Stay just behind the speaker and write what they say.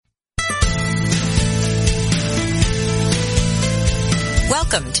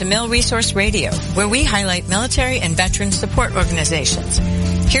Welcome to Mill Resource Radio, where we highlight military and veteran support organizations.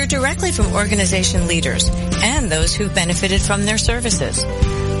 Hear directly from organization leaders and those who've benefited from their services.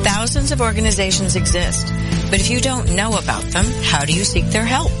 Thousands of organizations exist, but if you don't know about them, how do you seek their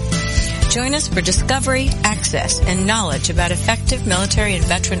help? Join us for discovery, access, and knowledge about effective military and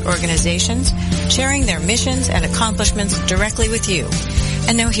veteran organizations, sharing their missions and accomplishments directly with you.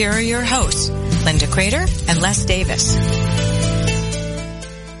 And now here are your hosts, Linda Crater and Les Davis.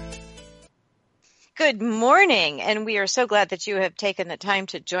 Good morning, and we are so glad that you have taken the time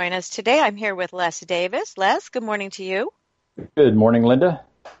to join us today. I'm here with Les Davis. Les, good morning to you. Good morning, Linda.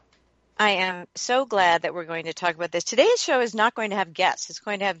 I am so glad that we're going to talk about this. Today's show is not going to have guests. It's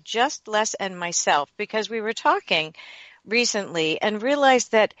going to have just Les and myself, because we were talking recently and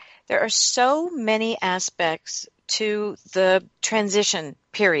realized that there are so many aspects to the transition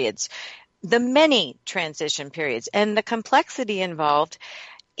periods, the many transition periods, and the complexity involved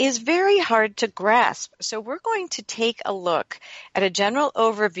is very hard to grasp. So we're going to take a look at a general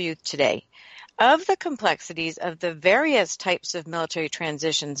overview today of the complexities of the various types of military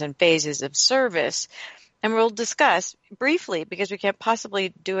transitions and phases of service. And we'll discuss briefly, because we can't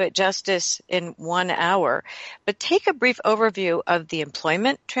possibly do it justice in 1 hour, but take a brief overview of the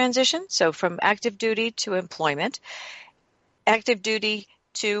employment transition. So from active duty to employment, active duty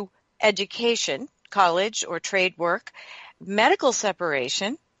to education, college or trade work, medical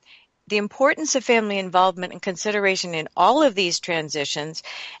separation, the importance of family involvement and consideration in all of these transitions,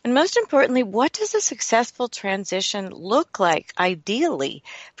 and most importantly, what does a successful transition look like ideally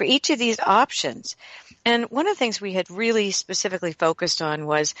for each of these options? And one of the things we had really specifically focused on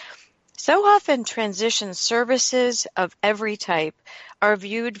was so often transition services of every type are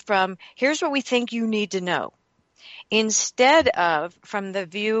viewed from, here's what we think you need to know, instead of from the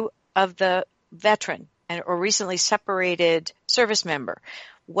view of the veteran or recently separated service member.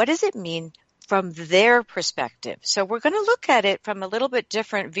 What does it mean from their perspective? So we're going to look at it from a little bit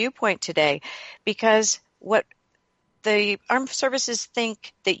different viewpoint today, because what the armed services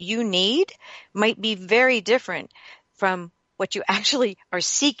think that you need might be very different from what you actually are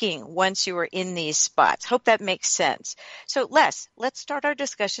seeking once you are in these spots. Hope that makes sense. So Les, let's start our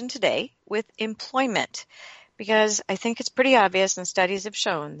discussion today with employment, because I think it's pretty obvious and studies have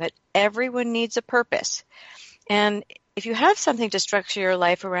shown that everyone needs a purpose. And if you have something to structure your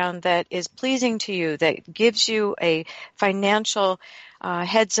life around that is pleasing to you, that gives you a financial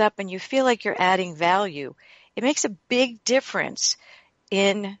heads up and you feel like you're adding value, it makes a big difference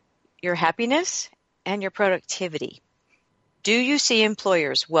in your happiness and your productivity. Do you see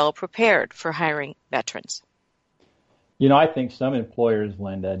employers well prepared for hiring veterans? You know, I think some employers,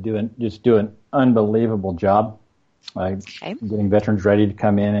 Linda, do an unbelievable job getting veterans ready to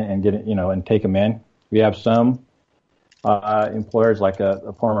come in and get it, and take them in. We have some employers, like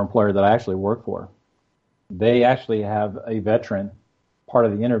a former employer that I actually work for. They actually have a veteran part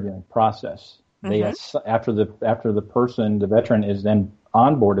of the interviewing process. They after the veteran is then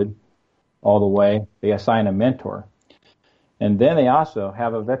onboarded all the way, they assign a mentor, and then they also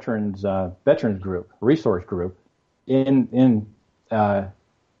have a veterans group, resource group, in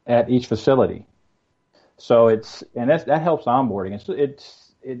at each facility. So that helps onboarding. So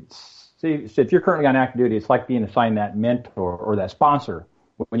if you're currently on active duty, it's like being assigned that mentor or that sponsor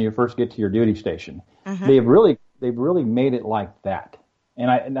when you first get to your duty station. They've really made it like that.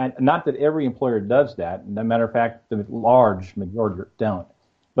 And I not that every employer does that. As a matter of fact, the large majority don't.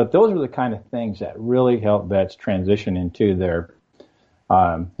 But those are the kind of things that really help vets transition into their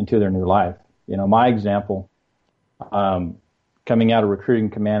new life. My example, coming out of recruiting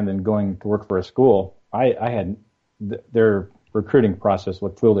command and going to work for a school, I had their recruiting process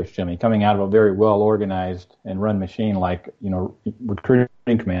looked foolish to me. Coming out of a very well organized and run machine like recruiting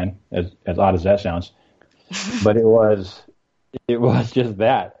command, as odd as that sounds, but it was just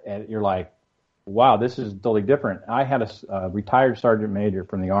that, and you're like, wow, this is totally different. I had a retired sergeant major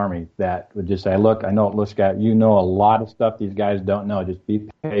from the Army that would just say, look, I know it looks like you know a lot of stuff these guys don't know. Just be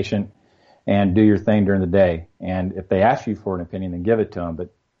patient and do your thing during the day. And if they ask you for an opinion, then give it to them.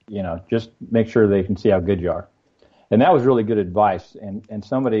 But just make sure they can see how good you are. And that was really good advice, and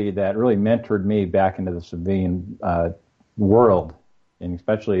somebody that really mentored me back into the civilian world, and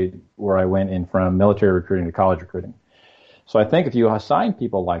especially where I went in from military recruiting to college recruiting. So I think if you assign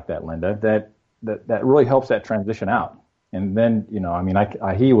people like that, Linda, that really helps that transition out. And then,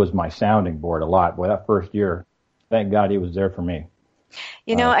 he was my sounding board a lot. Boy, that first year, thank God he was there for me.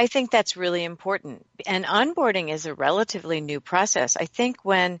 I think that's really important. And onboarding is a relatively new process. I think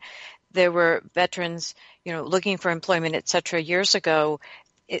when there were veterans, looking for employment, et cetera, years ago,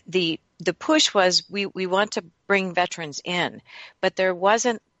 the the push was we want to bring veterans in, but there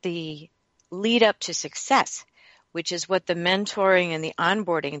wasn't the lead up to success, which is what the mentoring and the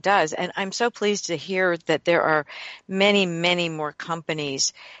onboarding does. And I'm so pleased to hear that there are many, many more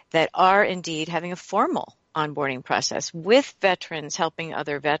companies that are indeed having a formal onboarding process with veterans helping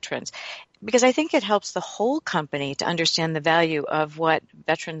other veterans, because I think it helps the whole company to understand the value of what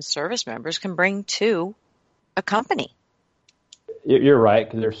veteran service members can bring to a company. You're right,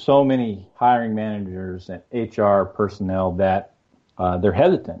 because there's so many hiring managers and HR personnel that they're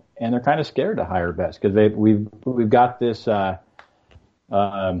hesitant and they're kind of scared to hire vets because we've got this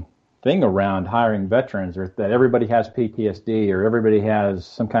thing around hiring veterans, or that everybody has PTSD or everybody has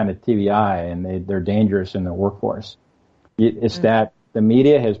some kind of TBI and they're dangerous in the workforce. It's that the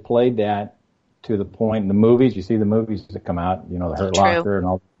media has played that to the point in the movies. You see the movies that come out, the Hurt Locker and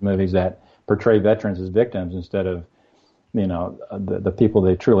all the movies that portray veterans as victims instead of, the people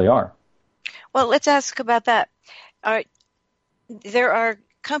they truly are. Well, let's ask about that. There are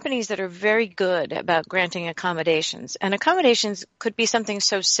companies that are very good about granting accommodations, and accommodations could be something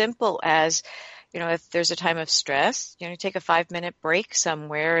so simple as, if there's a time of stress, take a 5-minute break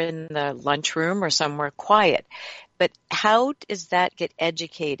somewhere in the lunchroom or somewhere quiet. But how does that get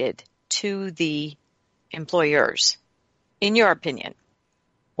educated to the employers, in your opinion?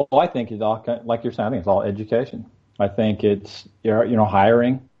 Well, I think it's all, like you're saying, I think it's all education. I think it's,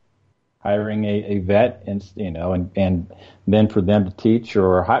 hiring a vet and then for them to teach,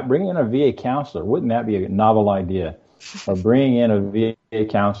 or bringing in a VA counselor. Wouldn't that be a novel idea? Or bringing in a VA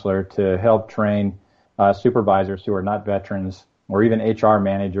counselor to help train supervisors who are not veterans, or even HR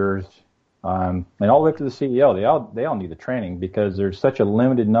managers, and all the way up to the CEO. They all need the training because there's such a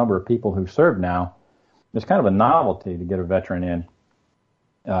limited number of people who serve now. It's kind of a novelty to get a veteran in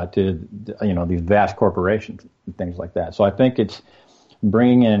to these vast corporations and things like that. So I think it's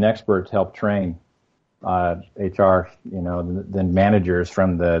bringing in an expert to help train HR, then managers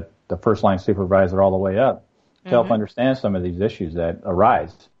from the first line supervisor all the way up to help understand some of these issues that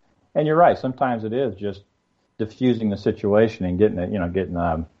arise. And you're right, sometimes it is just diffusing the situation and getting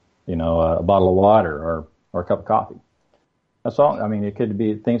a bottle of water or a cup of coffee. That's all. I mean, it could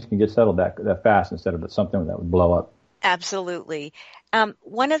be things can get settled that fast instead of something that would blow up. Absolutely.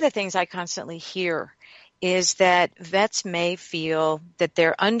 One of the things I constantly hear is that vets may feel that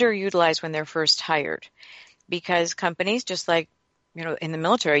they're underutilized when they're first hired, because companies, just like, in the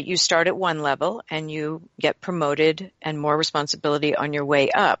military, you start at one level and you get promoted and more responsibility on your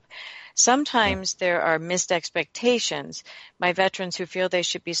way up. Sometimes there are missed expectations by veterans who feel they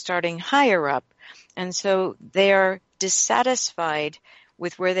should be starting higher up, and so they are dissatisfied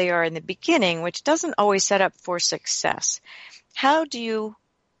with where they are in the beginning, which doesn't always set up for success. How do you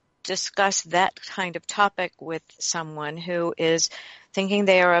discuss that kind of topic with someone who is thinking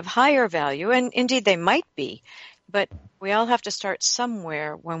they are of higher value? And indeed they might be, but we all have to start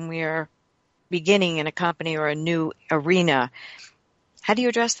somewhere when we're beginning in a company or a new arena. How do you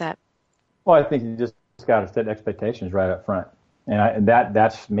address that? Well, I think you just got to set expectations right up front. And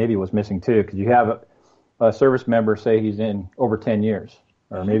that's maybe what's missing too, because you have a service member, say he's in over 10 years,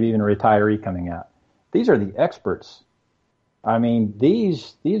 or maybe even a retiree coming out. These are the experts. I mean,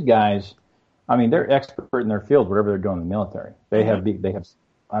 these guys, they're expert in their field, whatever they're doing in the military. They have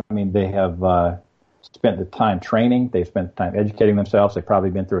spent the time training. They've spent the time educating themselves. They've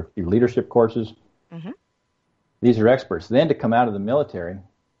probably been through a few leadership courses. These are experts. Then to come out of the military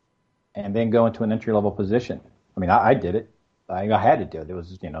and then go into an entry-level position. I did it. I had to do it. It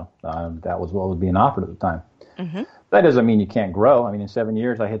was, that was what was being offered at the time. That doesn't mean you can't grow. In 7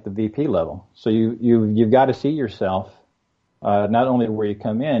 years, I hit the VP level. So you've got to see yourself, not only where you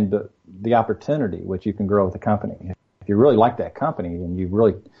come in, but the opportunity which you can grow with the company. If you really like that company and you've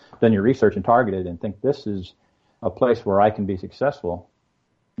really done your research and targeted and think this is a place where I can be successful,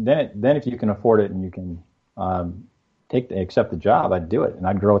 then if you can afford it and you can accept the job, I'd do it and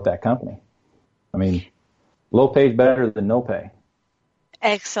I'd grow with that company. Low pay is better than no pay.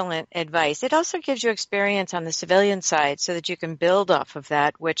 Excellent advice. It also gives you experience on the civilian side so that you can build off of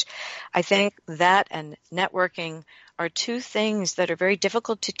that, which I think that and networking are two things that are very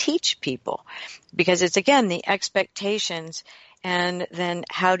difficult to teach people, because it's, again, the expectations and then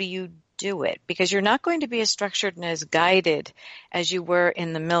how do you do it, because you're not going to be as structured and as guided as you were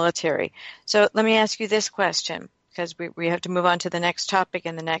in the military. So let me ask you this question, because we have to move on to the next topic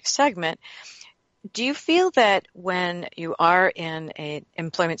in the next segment. Do you feel that when you are in an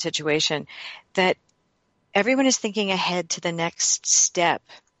employment situation that everyone is thinking ahead to the next step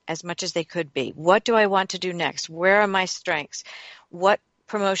as much as they could be? What do I want to do next? Where are my strengths? What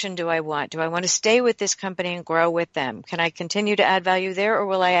promotion do I want? Do I want to stay with this company and grow with them? Can I continue to add value there, or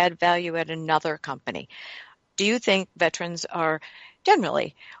will I add value at another company? Do you think veterans are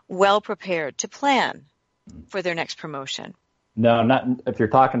generally well prepared to plan for their next promotion? No, not if you're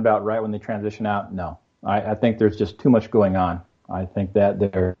talking about right when they transition out. No, I think there's just too much going on. I think that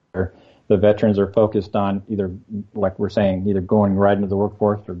the veterans are focused on either, like we're saying, either going right into the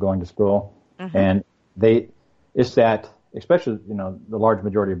workforce or going to school, and it's that, especially the large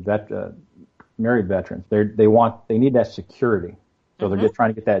majority of married veterans, they need that security, so they're just trying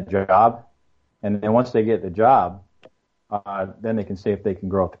to get that job, and then once they get the job, then they can see if they can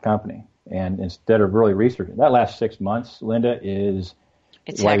grow up the company. And instead of really researching, that last 6 months, Linda,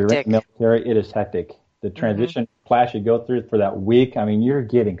 while you're in the military, it is hectic. The transition class you go through for that week, I mean, you're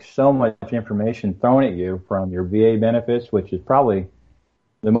getting so much information thrown at you from your VA benefits, which is probably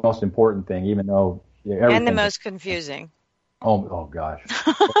the most important thing, even though and the most confusing. Oh gosh.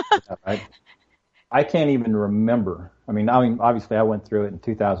 I can't even remember. I mean, obviously I went through it in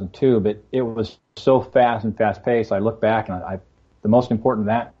 2002, but it was so fast and fast-paced. I look back and the most important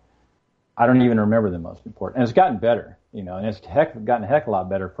that, I don't even remember the most important. And it's gotten better, and it's gotten a heck of a lot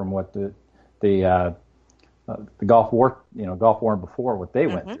better from what the Gulf War, Gulf War before, what they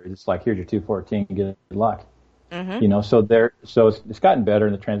went through. It's like, here's your 214, good luck. So it's gotten better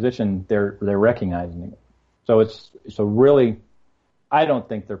in the transition. They're recognizing it. So really, I don't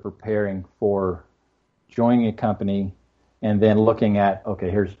think they're preparing for joining a company and then looking at,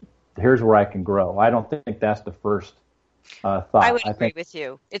 okay, here's where I can grow. I don't think that's the first thought. I would agree with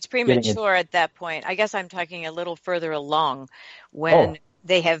you. It's premature at that point. I guess I'm talking a little further along when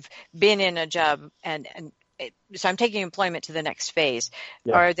they have been in a job so I'm taking employment to the next phase.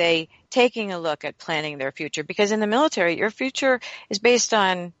 Yeah. Are they taking a look at planning their future? Because in the military, your future is based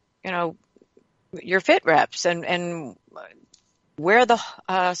on, your fit reps and where the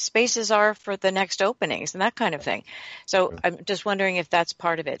spaces are for the next openings and that kind of thing. So I'm just wondering if that's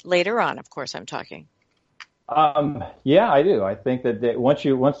part of it. Later on, of course, I'm talking. Yeah, I do. I think that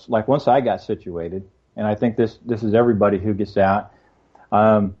once I got situated, and I think this is everybody who gets out,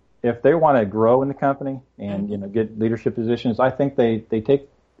 if they want to grow in the company and get leadership positions, I think they take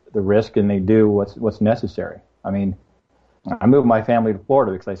the risk and they do what's necessary. I mean, I moved my family to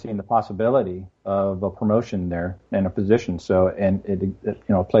Florida because I seen the possibility of a promotion there and a position. So, and it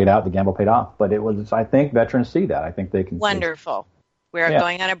played out. The gamble paid off. But I think veterans see that. I think they can. Wonderful. We're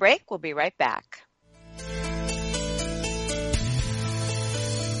going on a break. We'll be right back.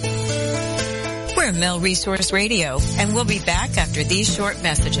 We're Mill Resource Radio, and we'll be back after these short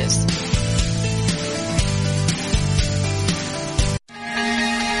messages.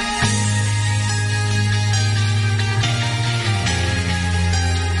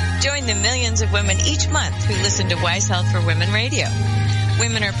 Join the millions of women each month who listen to Wise Health for Women Radio.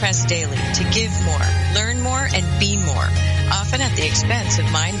 Women are pressed daily to give more, learn more, and be more, often at the expense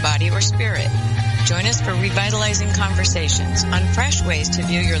of mind, body, or spirit. Join us for revitalizing conversations on fresh ways to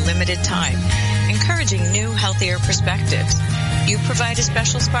view your limited time, encouraging new, healthier perspectives. You provide a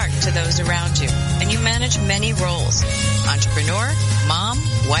special spark to those around you, and you manage many roles: entrepreneur, mom,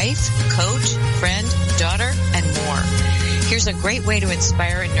 wife, coach, friend, daughter, and more. Here's a great way to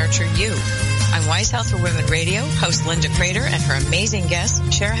inspire and nurture you. On Wise Health for Women Radio, host Linda Crater and her amazing guests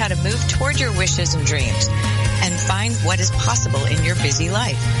share how to move toward your wishes and dreams and find what is possible in your busy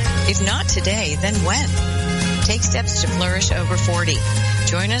life. If not today, then when? Take steps to flourish over 40.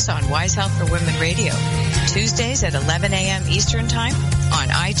 Join us on Wise Health for Women Radio, Tuesdays at 11 a.m. Eastern Time, on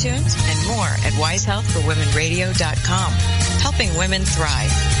iTunes, and more at wisehealthforwomenradio.com, helping women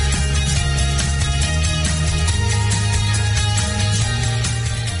thrive.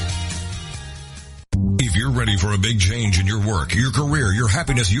 If you're ready for a big change in your work, your career, your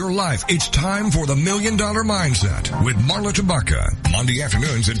happiness, your life, it's time for the $1 Million Mindset with Marla Tabaka. Monday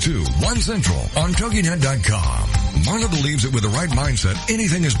afternoons at 2, 1 Central on TogiNet.com. Marla believes that with the right mindset,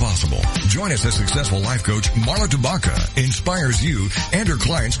 anything is possible. Join us as successful life coach Marla Tabaka inspires you and her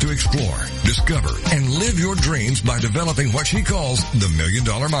clients to explore, discover, and live your dreams by developing what she calls the $1 Million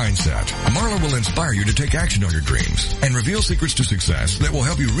Mindset. Marla will inspire you to take action on your dreams and reveal secrets to success that will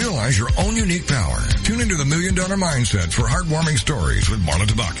help you realize your own unique power. Tune into the $1 Million Mindset for heartwarming stories with Marla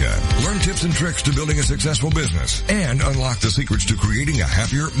Tabaka. Learn tips and tricks to building a successful business and unlock the secrets to creating a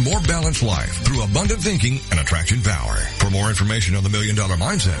happier, more balanced life through abundant thinking and attraction power. For more information on the $1 Million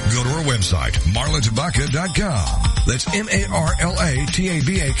Mindset, go to our website, marlatabaka.com. That's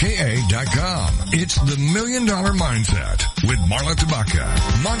MarlaTabaka.com. It's the $1 Million Mindset with Marla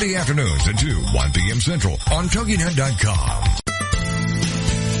Tabaka. Monday afternoons at 2, 1 p.m. Central on TogiNet.com.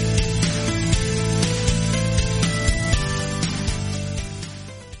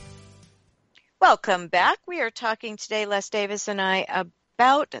 Welcome back. We are talking today, Les Davis and I,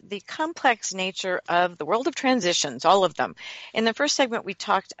 about the complex nature of the world of transitions, all of them. In the first segment, we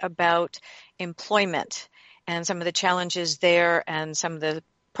talked about employment and some of the challenges there and some of the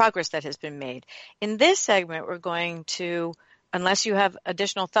progress that has been made. In this segment, we're going to, unless you have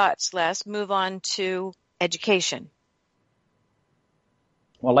additional thoughts, Les, move on to education.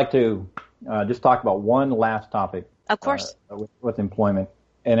 Well, I'd like to just talk about one last topic. Of course. With employment.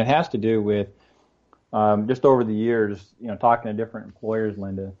 And it has to do with just over the years, talking to different employers,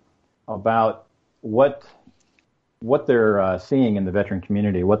 Linda, about what they're seeing in the veteran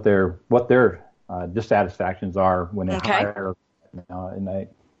community, what their dissatisfactions are when they hire. And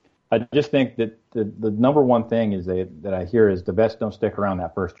I just think that the number one thing is that I hear is the vets don't stick around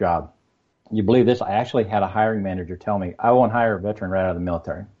that first job. You believe this? I actually had a hiring manager tell me, I won't hire a veteran right out of the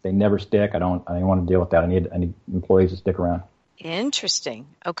military. They never stick. I don't want to deal with that. I need employees to stick around. Interesting.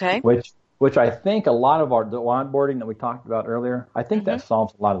 Okay. Which I think a lot of the onboarding that we talked about earlier, I think that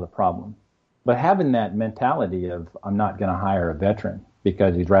solves a lot of the problem. But having that mentality of I'm not going to hire a veteran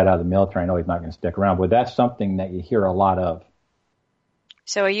because he's right out of the military, I know he's not going to stick around. But that's something that you hear a lot of.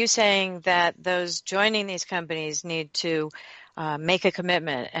 So are you saying that those joining these companies need to make a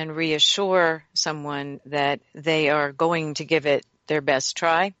commitment and reassure someone that they are going to give it their best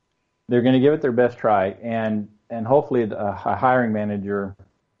try? They're going to give it their best try, and hopefully a hiring manager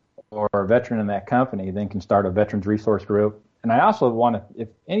or a veteran in that company then can start a veterans resource group. And I also want to, if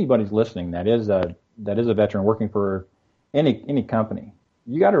anybody's listening that is a veteran working for any company,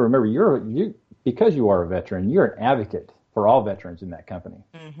 you got to remember because you are a veteran, you're an advocate for all veterans in that company.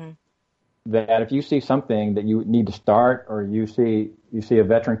 Mm-hmm. That if you see something that you need to start, or you see a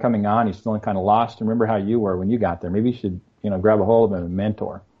veteran coming on, he's feeling kind of lost, remember how you were when you got there. Maybe you should grab a hold of him and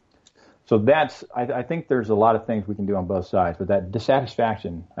mentor. So I think there's a lot of things we can do on both sides, but that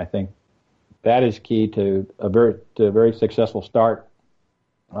dissatisfaction, I think that is key to a very successful start,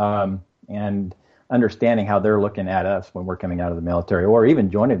 and understanding how they're looking at us when we're coming out of the military or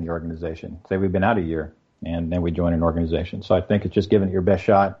even joining the organization. Say we've been out a year and then we join an organization. So I think it's just giving it your best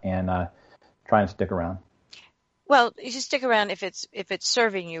shot and try and stick around. Well, you should stick around if it's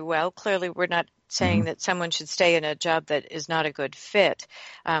serving you well. Clearly, we're not saying that someone should stay in a job that is not a good fit,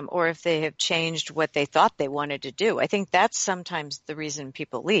 or if they have changed what they thought they wanted to do. I think that's sometimes the reason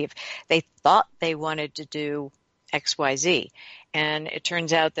people leave. They thought they wanted to do X, Y, Z, and it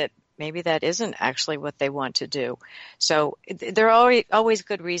turns out that maybe that isn't actually what they want to do. So there are always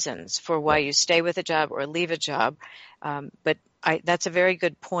good reasons for why you stay with a job or leave a job, but that's a very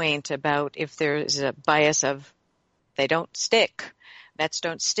good point about if there's a bias of they don't stick, vets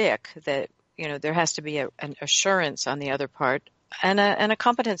don't stick, that there has to be an assurance on the other part and a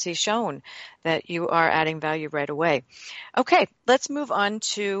competency shown that you are adding value right away. Okay, let's move on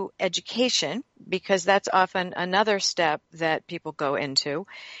to education, because that's often another step that people go into,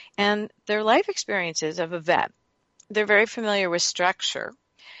 and their life experiences of a vet. They're very familiar with structure,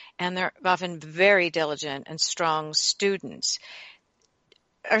 and they're often very diligent and strong students.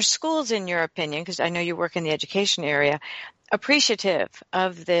 Are schools, in your opinion, because I know you work in the education area, appreciative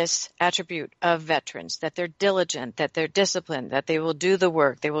of this attribute of veterans, that they're diligent, that they're disciplined, that they will do the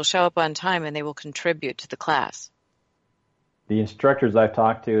work, they will show up on time, and they will contribute to the class? The instructors I've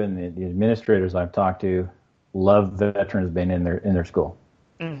talked to and the administrators I've talked to love veterans being in their school.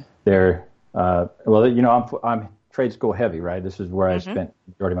 Mm. They're I'm trade school heavy, right? This is where I spent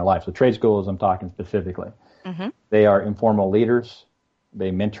the majority of my life. So trade schools, I'm talking specifically. Mm-hmm. They are informal leaders.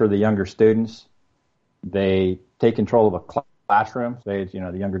 They mentor the younger students. They take control of a classroom. Say,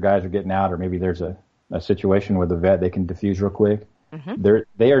 the younger guys are getting out, or maybe there's a situation with the vet they can diffuse real quick. Mm-hmm.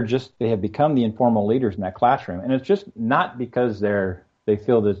 They have become the informal leaders in that classroom, and it's just not because they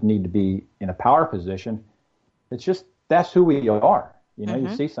feel this need to be in a power position. It's just that's who we are.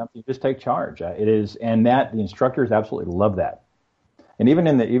 You see something, you just take charge. It is, and that the instructors absolutely love that. And even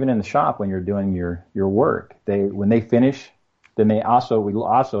in the shop when you're doing your work, when they finish. Then we also,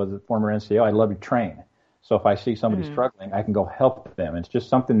 as a former NCO, I love to train. So if I see somebody struggling, I can go help them. It's just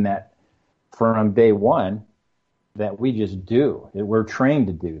something that from day one that we just do. We're trained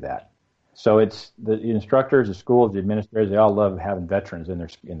to do that. So it's the instructors, the schools, the administrators, they all love having veterans in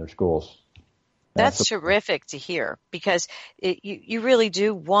their schools. That's terrific to hear, because you really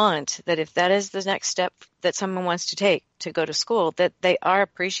do want that if that is the next step that someone wants to take to go to school, that they are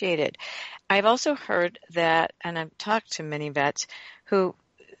appreciated. I've also heard that, and I've talked to many vets who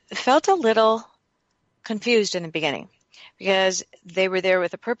felt a little confused in the beginning because they were there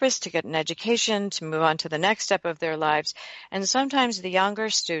with a purpose to get an education, to move on to the next step of their lives. And sometimes the younger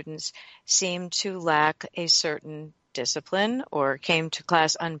students seem to lack a certain discipline or came to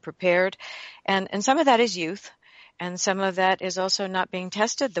class unprepared. And some of that is youth, and some of that is also not being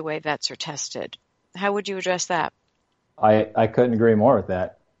tested the way vets are tested. How would you address that? I couldn't agree more with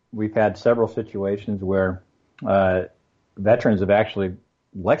that. We've had several situations where veterans have actually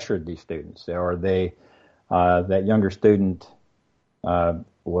lectured these students, or that younger student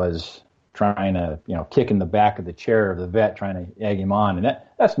was trying to, kick in the back of the chair of the vet, trying to egg him on, and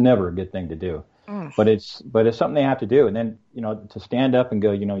that's never a good thing to do. But it's something they have to do, and then to stand up and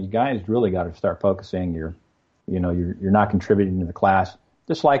go, you guys really got to start focusing. You're not contributing to the class,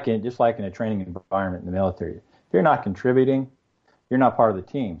 just like in a training environment in the military. If you're not contributing, you're not part of the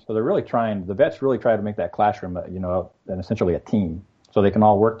team. So the vets really try to make that classroom, essentially a team, so they can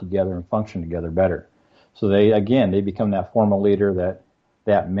all work together and function together better. So they become that formal leader,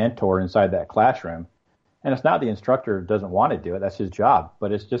 that mentor inside that classroom. And it's not the instructor doesn't want to do it, that's his job,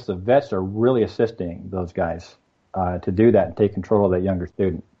 but it's just the vets are really assisting those guys to do that and take control of that younger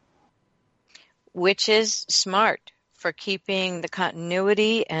student. Which is smart for keeping the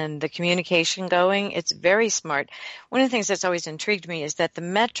continuity and the communication going. It's very smart. One of the things that's always intrigued me is that the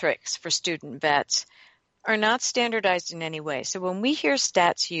metrics for student vets are not standardized in any way. So when we hear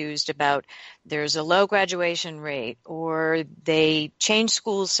stats used about there's a low graduation rate, or they change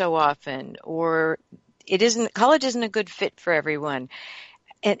schools so often, or college isn't a good fit for everyone,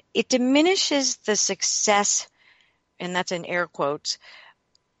 and it diminishes the success, and that's in air quotes,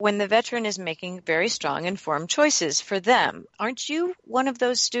 when the veteran is making very strong, informed choices for them. Aren't you one of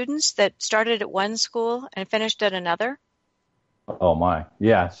those students that started at one school and finished at another? Oh my,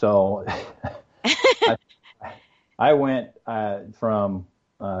 yeah. So I went from,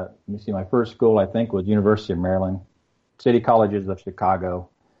 my first school I think was University of Maryland, City Colleges of Chicago,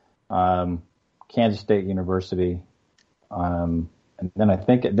 Kansas State University, and then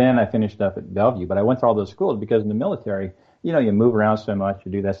I finished up at Bellevue. But I went through all those schools because in the military, you move around so much,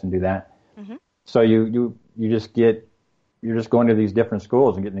 you do this and do that. Mm-hmm. So you're just going to these different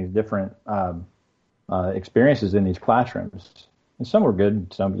schools and getting these different experiences in these classrooms. And some were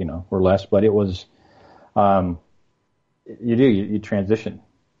good, some were less. But it was you transition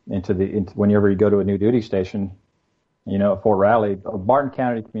into whenever you go to a new duty station. At Fort Riley, Barton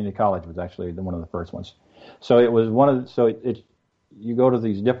County Community College was actually one of the first ones. So it was you go to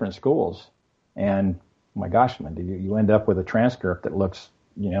these different schools, and oh my gosh, man, you end up with a transcript that looks,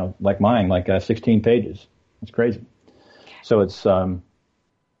 like mine, like 16 pages. It's crazy. So it's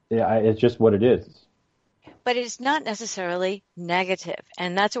it's just what it is. But it's not necessarily negative,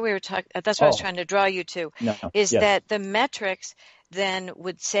 and that's what we were talking. That's what I was trying to draw you to. That the metrics then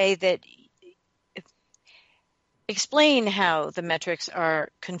would say that. Explain how the metrics are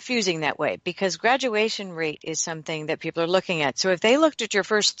confusing that way, because graduation rate is something that people are looking at. So if they looked at your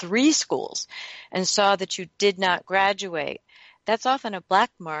first 3 schools and saw that you did not graduate, that's often a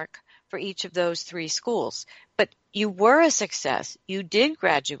black mark for each of those 3 schools. But you were a success. You did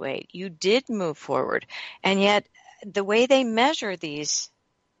graduate. You did move forward. And yet the way they measure these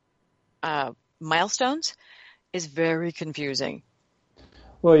milestones is very confusing.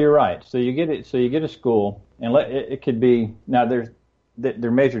 Well, you're right. So you get it. So you get a school, and it could be now.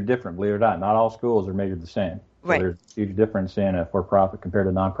 They're measured different. Believe it or not, not all schools are measured the same. So right. There's a huge difference in a for-profit compared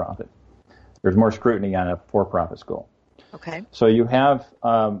to non-profit. There's more scrutiny on a for-profit school. Okay. So you have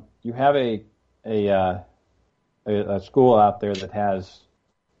a school out there that has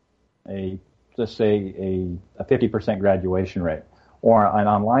let's say a 50% graduation rate, or an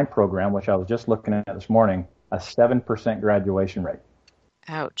online program, which I was just looking at this morning, a 7% graduation rate.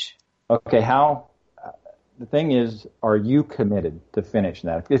 Ouch. Okay, the thing is, are you committed to finish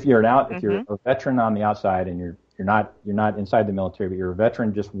that? If you're if you're a veteran on the outside and you're not inside the military, but you're a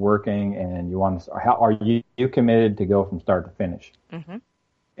veteran just working and you want to, how are you committed to go from start to finish? Mm-hmm.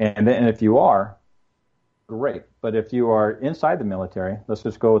 And if you are, great. But if you are inside the military, let's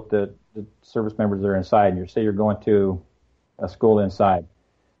just go with the service members that are inside, and you're going to a school inside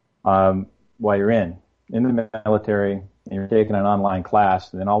while you're in the military, and you're taking an online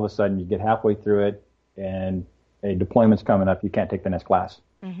class, and then all of a sudden you get halfway through it and a deployment's coming up, you can't take the next class.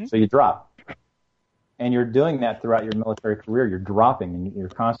 Mm-hmm. So you drop. And you're doing that throughout your military career. You're dropping, and you're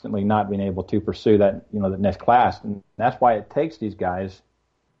constantly not being able to pursue that, the next class. And that's why it takes these guys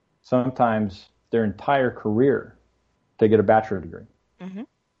sometimes their entire career to get a bachelor's degree. Mm-hmm.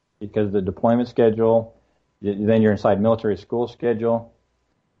 Because the deployment schedule, then you're inside military school schedule.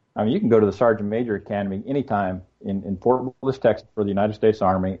 I mean, you can go to the Sergeant Major Academy anytime in Fort Bliss, Texas, for the United States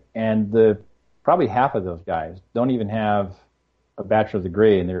Army, and probably half of those guys don't even have a bachelor's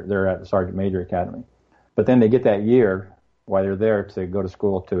degree, and they're at the Sergeant Major Academy. But then they get that year while they're there to go to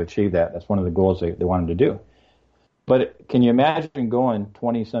school to achieve that. That's one of the goals they wanted to do. But can you imagine going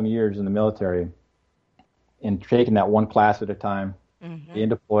 20-some years in the military and taking that one class at a time, being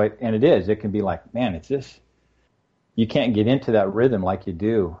deployed? And it can be like, man, it's this. You can't get into that rhythm like you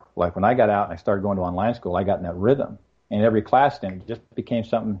do. Like when I got out and I started going to online school, I got in that rhythm. And every class then it just became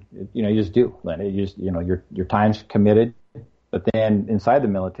something, you just do. You just, your time's committed. But then inside the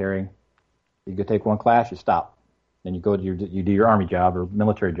military, you go take one class, you stop. Then you go to you do your Army job or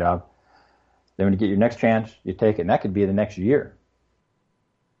military job. Then when you get your next chance, you take it. And that could be the next year.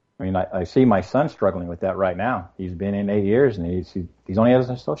 I mean, I see my son struggling with that right now. He's been in 8 years and he's only has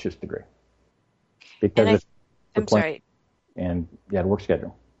an associate's degree. Because I'm sorry. And the work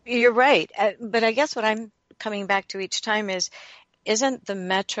schedule. You're right. But I guess what I'm coming back to each time isn't the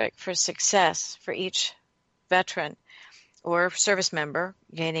metric for success for each veteran or service member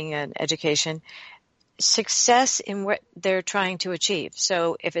gaining an education success in what they're trying to achieve.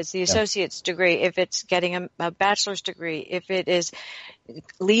 So if it's the associate's degree, if it's getting a bachelor's degree, if it is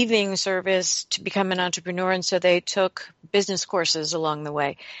leaving service to become an entrepreneur and so they took business courses along the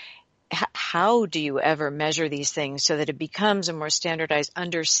way, how do you ever measure these things so that it becomes a more standardized,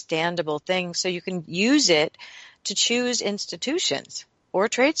 understandable thing so you can use it to choose institutions or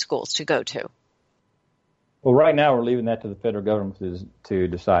trade schools to go to? Well, right now we're leaving that to the federal government to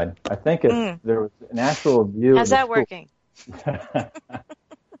decide. I think if there was an actual view. How's that working?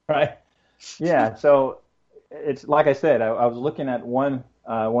 Right. Yeah. So it's like I said, I was looking at one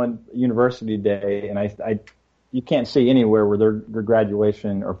university day, and you can't see anywhere where their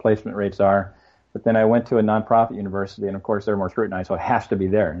graduation or placement rates are. But then I went to a nonprofit university, and of course they're more scrutinized, so it has to be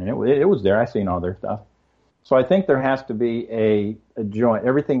there. And it was there. I seen all their stuff. So I think there has to be a joint.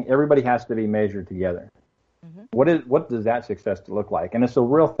 Everybody has to be measured together. What does that success look like? And it's a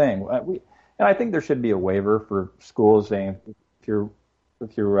real thing. And I think there should be a waiver for schools saying if you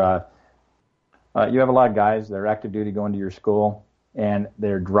have a lot of guys that are active duty going to your school and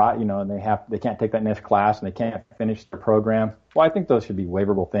they're dry, and they can't take that next class and they can't finish their program. Well, I think those should be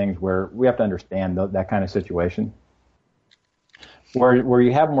waiverable things where we have to understand that kind of situation. Where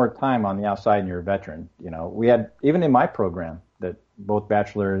you have more time on the outside and you're a veteran. We had, even in my program, that both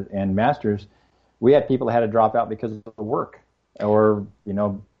bachelor and masters, we had people that had to drop out because of work or,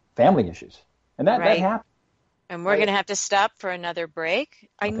 family issues. And that happened. And we're going to have to stop for another break.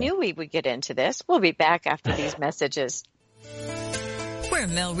 I knew we would get into this. We'll be back after these messages. We're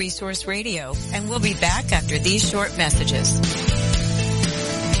Mel Resource Radio, and we'll be back after these short messages.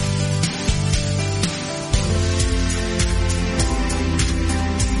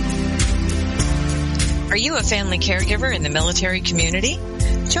 Are you a family caregiver in the military community?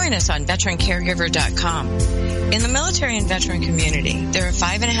 Join us on veterancaregiver.com. In the military and veteran community, there are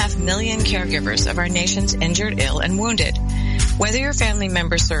 5.5 million caregivers of our nation's injured, ill, and wounded. Whether your family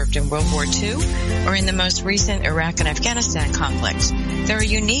member served in World War II or in the most recent Iraq and Afghanistan conflicts, there are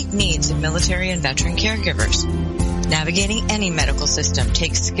unique needs of military and veteran caregivers. Navigating any medical system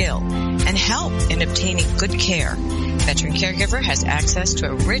takes skill and help in obtaining good care. Veteran Caregiver has access to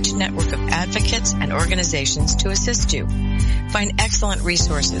a rich network of advocates and organizations to assist you. Find excellent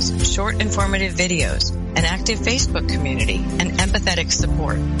resources, short informative videos, an active Facebook community, and empathetic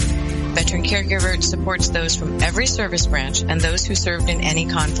support. Veteran Caregiver supports those from every service branch and those who served in any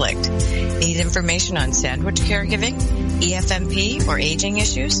conflict. Need information on sandwich caregiving, EFMP, or aging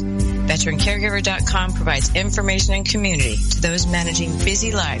issues? VeteranCaregiver.com provides information and community to those managing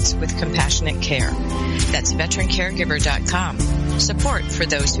busy lives with compassionate care. That's VeteranCaregiver.com. Support for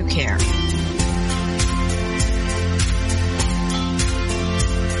those who care.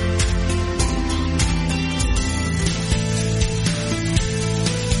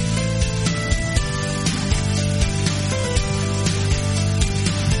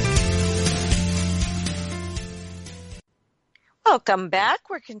 Welcome back.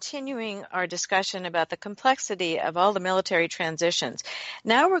 We're continuing our discussion about the complexity of all the military transitions.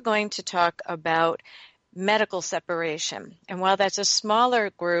 Now we're going to talk about medical separation. And while that's a smaller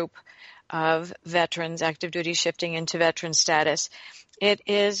group of veterans, active duty shifting into veteran status, it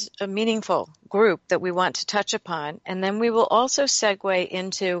is a meaningful group that we want to touch upon. And then we will also segue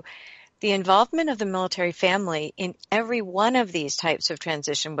into the involvement of the military family in every one of these types of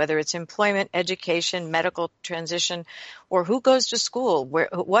transition, whether it's employment, education, medical transition, or who goes to school,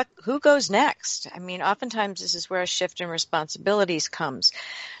 who goes next. I mean, oftentimes this is where a shift in responsibilities comes.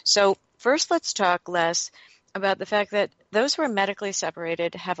 So first, let's talk, Les, about the fact that those who are medically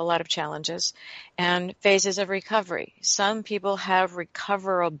separated have a lot of challenges and phases of recovery. Some people have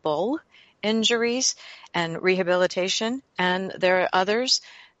recoverable injuries and rehabilitation, and there are others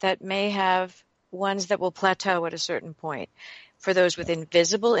that may have ones that will plateau at a certain point. For those with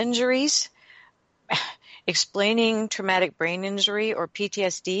invisible injuries, Explaining traumatic brain injury or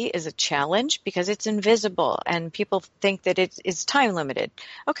PTSD is a challenge because it's invisible and people think that it's time limited.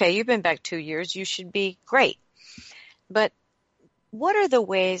 Okay, you've been back 2 years, you should be great. But what are the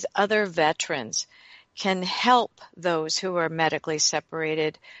ways other veterans can help those who are medically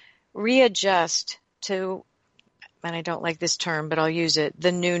separated readjust to, and I don't like this term, but I'll use it,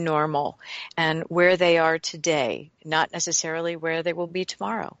 the new normal, and where they are today, not necessarily where they will be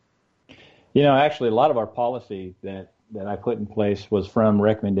tomorrow? Actually, a lot of our policy that I put in place was from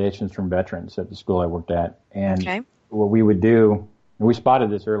recommendations from veterans at the school I worked at. And what we would do, and we spotted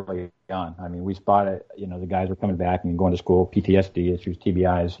this early on. I mean, we spotted, the guys were coming back and going to school, PTSD issues,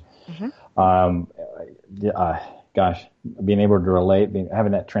 TBIs. Being able to relate,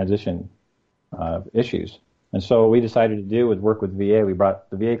 having that transition issues. And so what we decided to do was work with VA.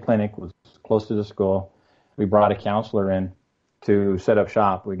 The VA clinic was close to the school. We brought a counselor in to set up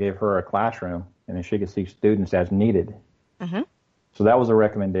shop. We gave her a classroom, and then she could see students as needed. So that was a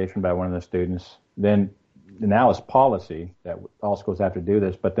recommendation by one of the students. Then now it's policy that all schools have to do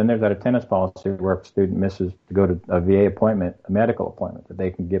this, but then there's that attendance policy where if a student misses to go to a VA appointment, a medical appointment, that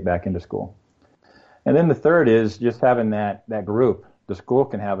they can get back into school. And then the third is just having that group. The school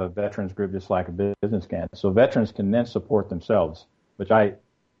can have a veterans group just like a business can. So veterans can then support themselves, which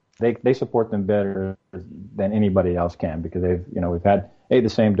they support them better than anybody else can because we've ate the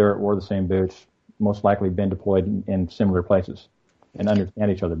same dirt, wore the same boots, most likely been deployed in similar places and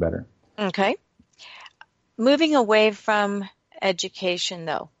understand each other better. Okay. Moving away from education,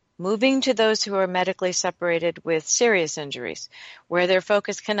 though, moving to those who are medically separated with serious injuries, where their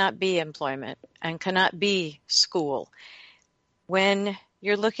focus cannot be employment and cannot be school. When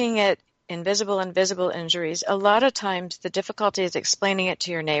you're looking at invisible and visible injuries, a lot of times the difficulty is explaining it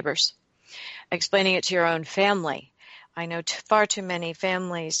to your neighbors, explaining it to your own family. I know far too many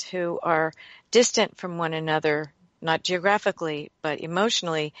families who are distant from one another, not geographically, but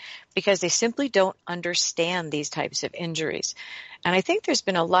emotionally, because they simply don't understand these types of injuries. And I think there's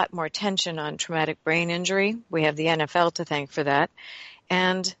been a lot more attention on traumatic brain injury. We have the NFL to thank for that.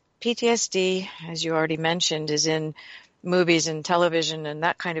 And PTSD, as you already mentioned, is in movies and television and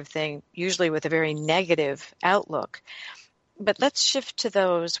that kind of thing, usually with a very negative outlook. But let's shift to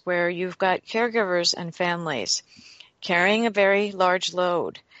those where you've got caregivers and families carrying a very large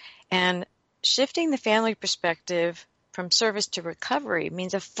load. And shifting the family perspective from service to recovery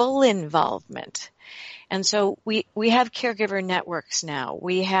means a full involvement. And so we have caregiver networks now.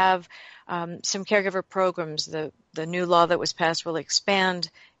 We have some caregiver programs. The new law that was passed will expand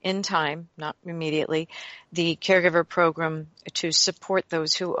in time, not immediately, the caregiver program to support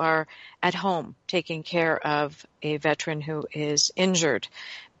those who are at home taking care of a veteran who is injured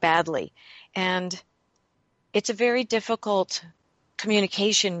badly. And it's a very difficult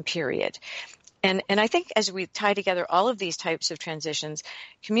communication period. And I think as we tie together all of these types of transitions,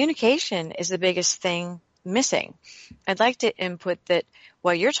 communication is the biggest thing missing. I'd like to input that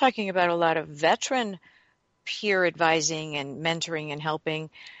while you're talking about a lot of veteran peer advising and mentoring and helping,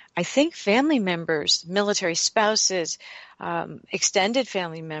 I think family members, military spouses, extended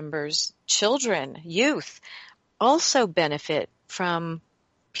family members, children, youth also benefit from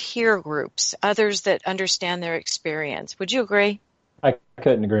peer groups, others that understand their experience. Would you agree? I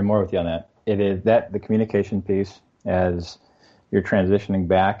couldn't agree more with you on that. It is that the communication piece as you're transitioning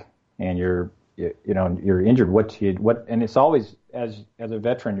back and you're injured. And it's always as a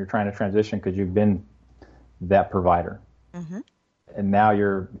veteran you're trying to transition because you've been that provider, and now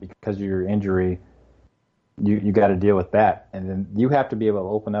because of your injury, you got to deal with that, and then you have to be able to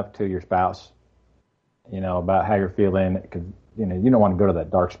open up to your spouse, about how you're feeling because you don't want to go to that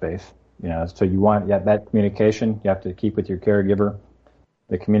dark space, So you want that communication. You have to keep with your caregiver.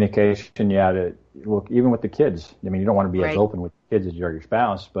 The communication, you have to look even with the kids. I mean, you don't want to be as open with kids as you are your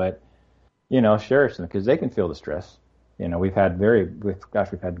spouse, but share it because they can feel the stress. We've had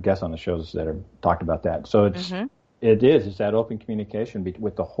guests on the shows that have talked about that. So it's that open communication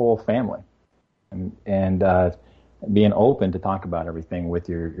with the whole family, and being open to talk about everything with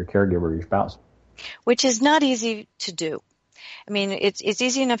your caregiver or your spouse. Which is not easy to do. I mean, it's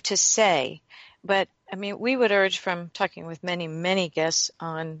easy enough to say, but I mean, we would urge from talking with many, many guests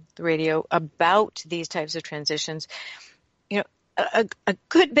on the radio about these types of transitions, a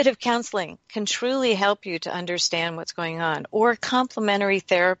good bit of counseling can truly help you to understand what's going on, or complementary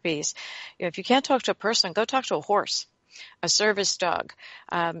therapies. If you can't talk to a person, go talk to a horse, a service dog,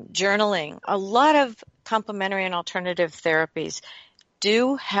 journaling. A lot of complementary and alternative therapies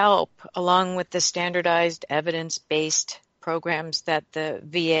do help along with the standardized evidence-based programs that the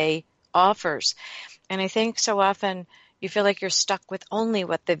VA offers. And I think so often you feel like you're stuck with only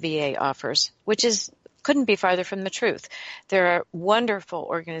what the VA offers, which is couldn't be farther from the truth. There are wonderful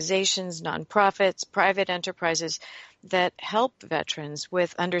organizations, nonprofits, private enterprises that help veterans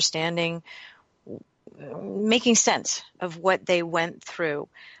with understanding, making sense of what they went through.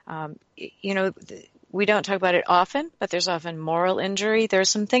 We don't talk about it often, but there's often moral injury. There are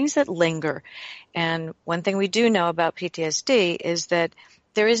some things that linger. And one thing we do know about PTSD is that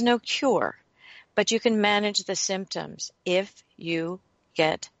there is no cure, but you can manage the symptoms if you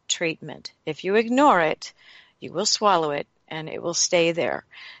get treatment. If you ignore it, you will swallow it and it will stay there.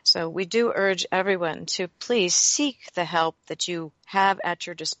 So we do urge everyone to please seek the help that you have at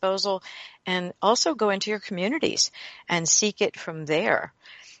your disposal and also go into your communities and seek it from there.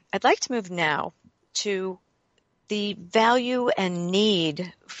 I'd like to move now to the value and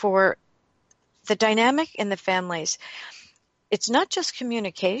need for the dynamic in the families. It's not just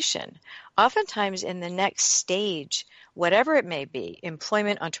communication. Oftentimes in the next stage, whatever it may be,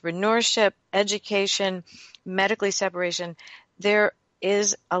 employment, entrepreneurship, education, medically separation, there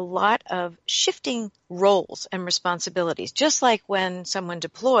is a lot of shifting roles and responsibilities. Just like when someone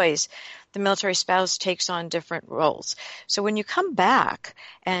deploys, the military spouse takes on different roles. So when you come back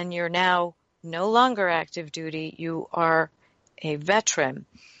and you're now no longer active duty, you are a veteran.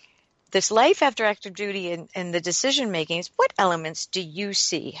 This life after active duty and the decision making, what elements do you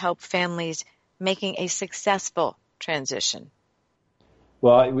see help families making a successful transition?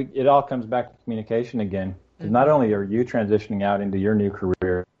 Well, it all comes back to communication again. Mm-hmm. Not only are you transitioning out into your new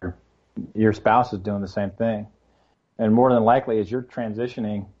career, your spouse is doing the same thing. And more than likely, as you're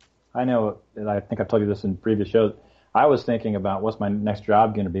transitioning, I know, and I think I've told you this in previous shows, I was thinking about what's my next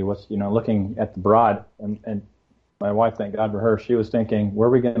job going to be, looking at the broad, and my wife, thank God for her, she was thinking, where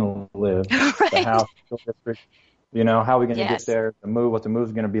are we going to live? Right. The house, district, how are we going to get there, the move, what the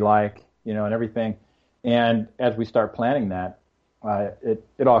move's going to be like, and everything. And as we start planning that,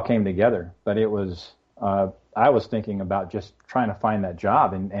 it all came together. But it was, I was thinking about just trying to find that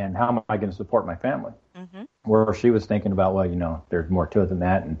job and how am I going to support my family? Mm-hmm. Where she was thinking about, there's more to it than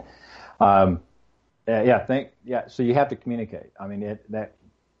that. And, so you have to communicate. I mean,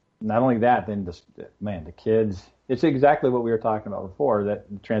 not only that, then the kids, it's exactly what we were talking about before,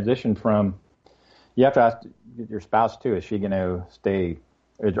 that the transition from, you have to ask your spouse too, is she going to stay,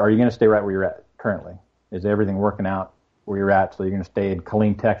 are you going to stay right where you're at currently? Is everything working out where you're at? So you're going to stay in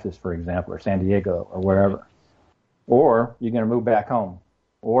Killeen, Texas, for example, or San Diego or wherever. Or you're going to move back home.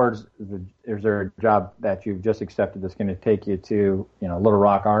 Or is there a job that you've just accepted that's going to take you to, Little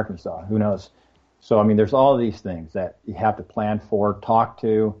Rock, Arkansas? Who knows? So, I mean, there's all of these things that you have to plan for, talk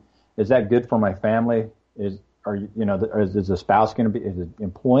to. Is that good for my family? Is the spouse going to be, is it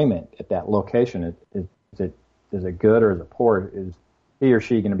employment at that location? Is it good or is it poor? Is he or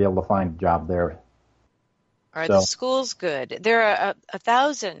she going to be able to find a job there? Are the schools good? There are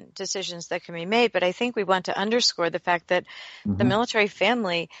 1,000 decisions that can be made, but I think we want to underscore the fact that the military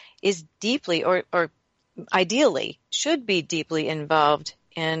family is deeply, or ideally should be deeply involved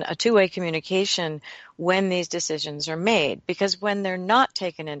in a two-way communication when these decisions are made. Because when they're not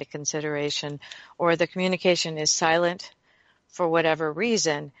taken into consideration or the communication is silent for whatever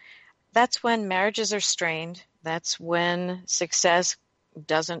reason, that's when marriages are strained. That's when success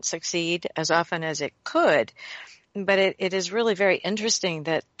doesn't succeed as often as it could. But it is really very interesting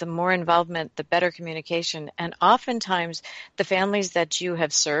that the more involvement, the better communication. And oftentimes the families that you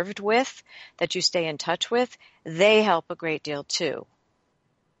have served with, that you stay in touch with, they help a great deal too.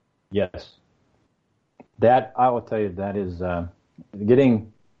 Yes. That, I will tell you, that is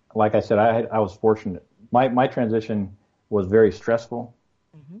getting, like I said, I was fortunate. My transition was very stressful,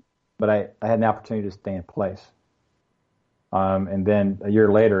 but I had an opportunity to stay in place. And then a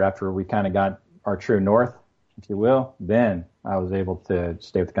year later, after we kind of got our true north, if you will, then I was able to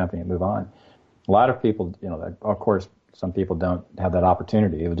stay with the company and move on. A lot of people, of course, some people don't have that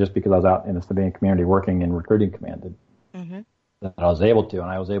opportunity. It was just because I was out in the civilian community working in recruiting command that I was able to, and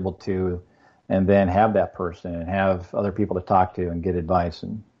I was able to, and then have that person and have other people to talk to and get advice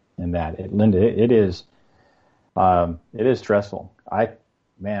and that. Linda, it is stressful.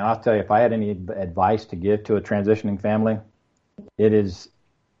 I'll tell you, if I had any advice to give to a transitioning family, it is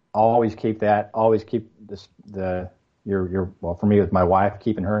always keep this, well, for me with my wife,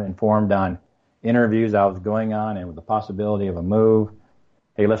 keeping her informed on interviews I was going on and with the possibility of a move.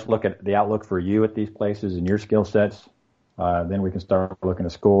 Hey, let's look at the outlook for you at these places and your skill sets. Then we can start looking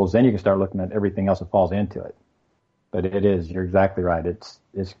at schools. Then you can start looking at everything else that falls into it. But you're exactly right. It's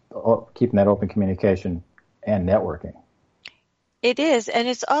keeping that open communication and networking. It is. And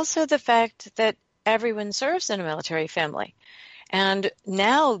it's also the fact that everyone serves in a military family. And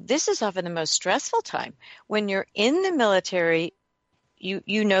now this is often the most stressful time. When you're in the military,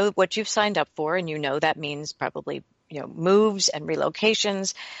 you know what you've signed up for, and you know that means probably moves and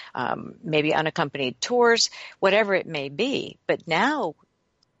relocations, maybe unaccompanied tours, whatever it may be. But now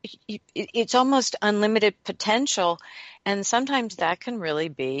it's almost unlimited potential, and sometimes that can really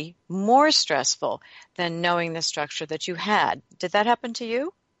be more stressful than knowing the structure that you had. Did that happen to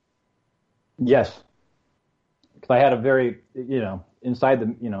you? Yes, because I had a very, inside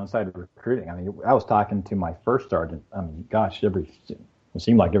the recruiting. I mean, I was talking to my first sergeant. I mean, gosh, it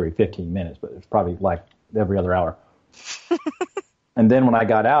seemed like every 15 minutes, but it's probably like every other hour. And then when I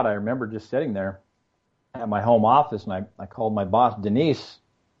got out, I remember just sitting there at my home office, and I called my boss, Denise,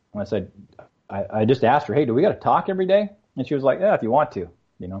 and I said, I just asked her, hey, do we got to talk every day? And she was like, yeah, if you want to,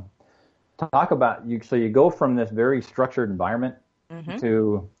 talk about you. So you go from this very structured environment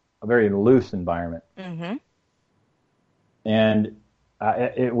to a very loose environment. Mm-hmm. And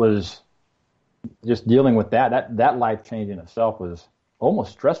it was just dealing with that life change in itself was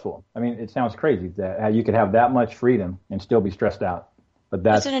almost stressful. I mean, it sounds crazy that you could have that much freedom and still be stressed out, but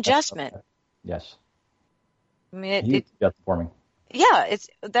that's an adjustment. Yes. I mean, huge adjustment for me. Yeah,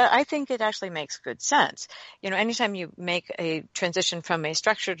 I think it actually makes good sense. Anytime you make a transition from a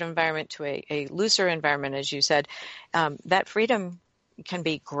structured environment to a looser environment, as you said, that freedom can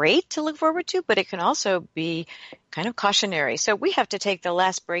be great to look forward to, but it can also be kind of cautionary. So we have to take the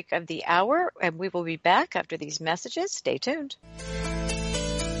last break of the hour, and we will be back after these messages. Stay tuned.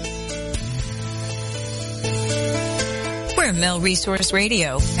 We're Mill Resource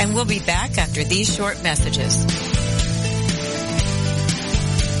Radio, and we'll be back after these short messages.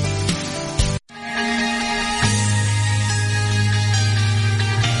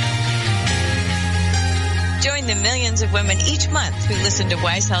 Join the millions of women each month who listen to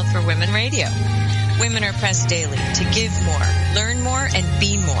Wise Health for Women Radio. Women are pressed daily to give more, learn more, and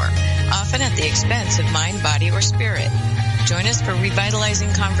be more, often at the expense of mind, body, or spirit. Join us for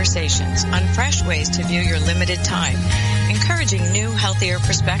revitalizing conversations on fresh ways to view your limited time, encouraging new, healthier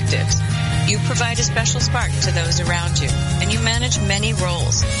perspectives. You provide a special spark to those around you, and you manage many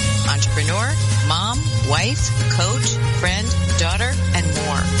roles: entrepreneur, mom, wife, coach, friend, daughter, and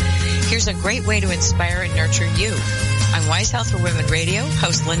more. Here's a great way to inspire and nurture you. On Wise Health for Women Radio,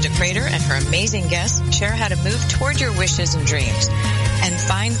 host Linda Crater and her amazing guests share how to move toward your wishes and dreams and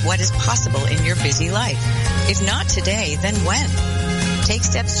find what is possible in your busy life. If not today, then when? Take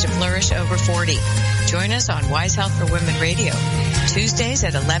steps to flourish over 40. Join us on Wise Health for Women Radio, Tuesdays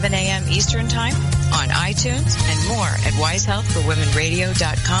at 11 a.m. Eastern Time, on iTunes, and more at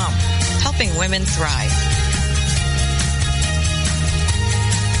wisehealthforwomenradio.com, helping women thrive.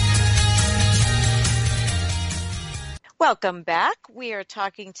 Welcome back. We are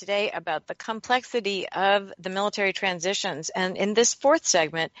talking today about the complexity of the military transitions. And in this fourth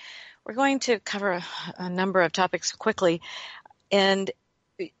segment, we're going to cover a number of topics quickly. And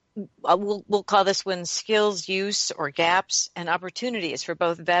we'll call this one skills, use, or gaps, and opportunities for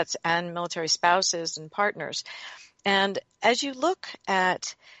both vets and military spouses and partners. And as you look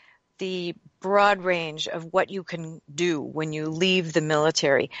at the broad range of what you can do when you leave the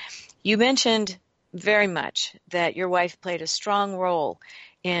military, you mentioned very much that your wife played a strong role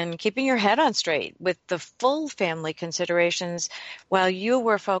in keeping your head on straight with the full family considerations while you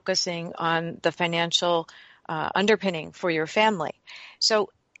were focusing on the financial underpinning for your family. So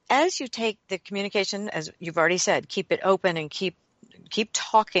as you take the communication, as you've already said, keep it open and keep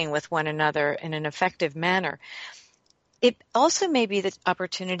talking with one another in an effective manner, it also may be the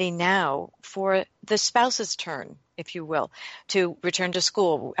opportunity now for the spouse's turn, if you will, to return to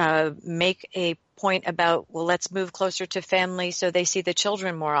school, make a point about, well, let's move closer to family so they see the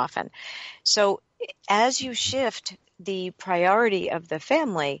children more often. So as you shift the priority of the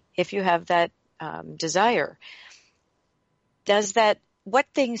family, if you have that desire, what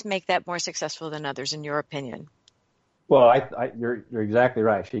things make that more successful than others, in your opinion? Well, you're exactly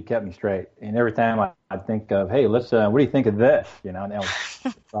right. She kept me straight, and every time I'd think of, hey, let's. What do you think of this? And that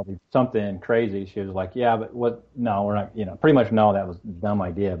was probably something crazy. She was like, yeah, but what? No, we're not. Pretty much no, that was a dumb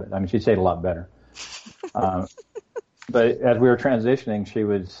idea. But I mean, she'd say it a lot better. But as we were transitioning,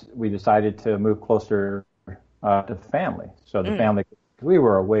 we decided to move closer to family. So the family, because we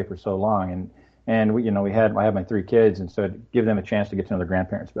were away for so long, and I had my 3 kids, and so to give them a chance to get to know their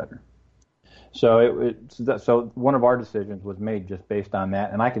grandparents better. So so one of our decisions was made just based on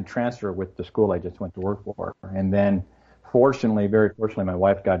that, and I could transfer with the school I just went to work for. And then, very fortunately, my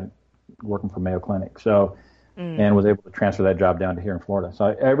wife got working for Mayo Clinic, and was able to transfer that job down to here in Florida. So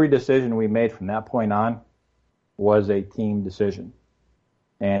every decision we made from that point on was a team decision.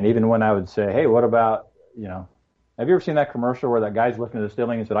 And even when I would say, hey, what about, have you ever seen that commercial where that guy's lifting the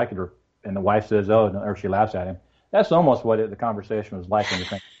ceiling and said, and the wife says, oh, or she laughs at him, that's almost what the conversation was like when you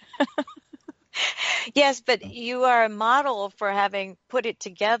think. Yes, but you are a model for having put it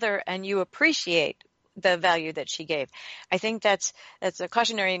together, and you appreciate the value that she gave. I think that's a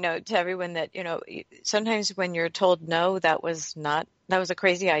cautionary note to everyone that, sometimes when you're told no, that was a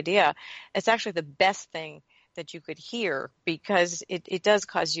crazy idea. It's actually the best thing that you could hear, because it does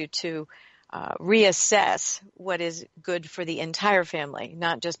cause you to reassess what is good for the entire family,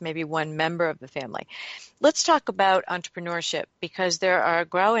 not just maybe one member of the family. Let's talk about entrepreneurship, because there are a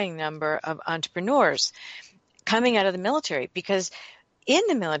growing number of entrepreneurs coming out of the military, because in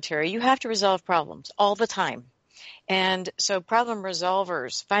the military, you have to resolve problems all the time. And so problem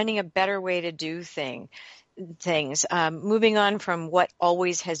resolvers, finding a better way to do things, moving on from what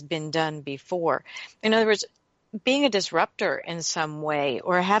always has been done before. In other words, being a disruptor in some way,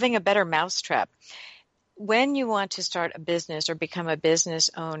 or having a better mousetrap. When you want to start a business or become a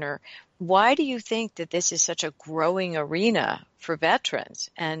business owner, why do you think that this is such a growing arena for veterans,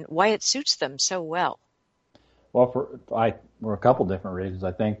 and why it suits them so well? Well, for a couple different reasons.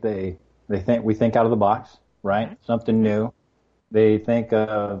 I think we think out of the box, right? Mm-hmm. Something new. They think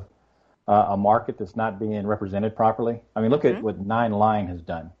of a market that's not being represented properly. I mean, look at what Nine Line has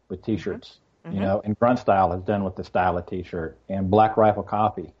done with T-shirts. Mm-hmm. And Grunt Style has done with the style of T-shirt, and Black Rifle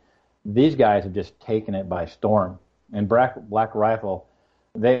Coffee. These guys have just taken it by storm. And Black Rifle,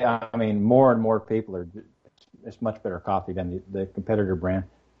 more and more people it's much better coffee than the competitor brand.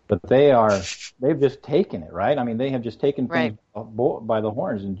 But they've just taken it, right? I mean, they have just taken things by the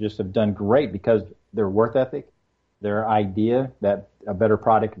horns and just have done great, because their work ethic, their idea that a better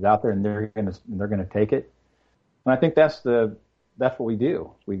product is out there, and they're gonna take it. And I think that's what we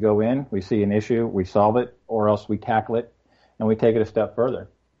do. We go in, we see an issue, we solve it, or else we tackle it, and we take it a step further.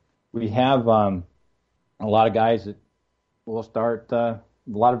 We have a lot of guys that will start, a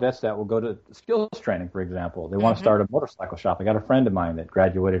lot of vets that will go to skills training, for example. They want to start a motorcycle shop. I got a friend of mine that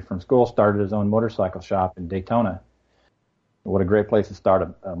graduated from school, started his own motorcycle shop in Daytona. What a great place to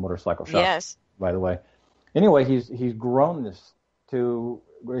start a motorcycle shop, yes, by the way. Anyway, he's grown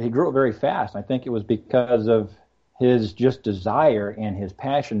he grew it very fast. I think it was because of his just desire and his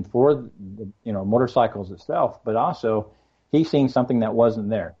passion for motorcycles itself, but also he's seen something that wasn't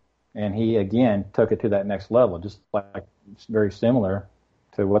there, and he again took it to that next level, just like it's very similar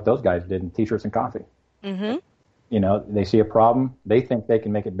to what those guys did in T-shirts and coffee. Mm-hmm. They see a problem, they think they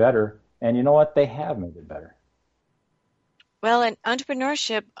can make it better, and you know what? They have made it better. Well, and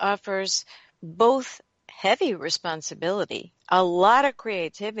entrepreneurship offers both heavy responsibility, a lot of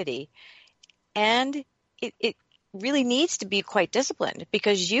creativity, and it really needs to be quite disciplined,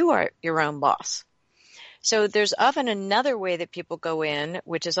 because you are your own boss. So there's often another way that people go in,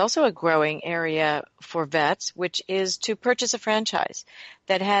 which is also a growing area for vets, which is to purchase a franchise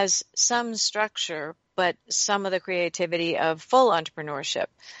that has some structure, but some of the creativity of full entrepreneurship.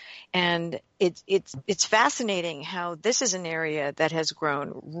 And it's fascinating how this is an area that has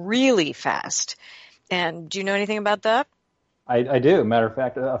grown really fast. And do you know anything about that? I do. Matter of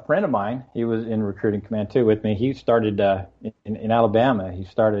fact, a friend of mine, he was in recruiting command too with me. He started in Alabama. He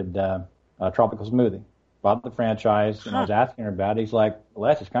started Tropical Smoothie, bought the franchise, and I was asking her about it. He's like,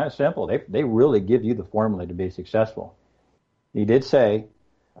 "Les, it's kind of simple. They really give you the formula to be successful." He did say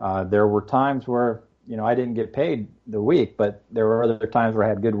there were times where I didn't get paid the week, but there were other times where I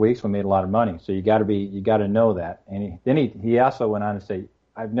had good weeks when I made a lot of money. So you got to know that. And he also went on to say,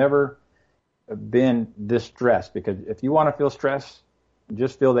 "I've never been this stressed, because if you want to feel stressed,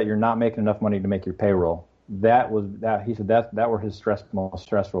 just feel that you're not making enough money to make your payroll." He said that were his most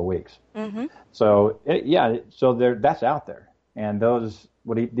stressful weeks. Mm-hmm. So that's out there. And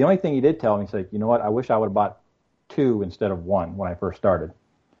the only thing he did tell me, he's like, "You know what? I wish I would have bought 2 instead of 1 when I first started."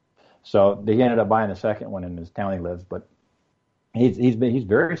 So he ended up buying the second one in his town he lives, but he's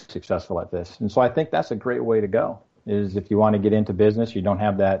very successful at this. And so I think that's a great way to go, is if you want to get into business, you don't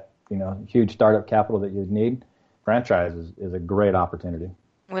have that huge startup capital that you need, franchise is a great opportunity.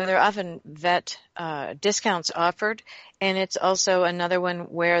 Well, there are often vet discounts offered, and it's also another one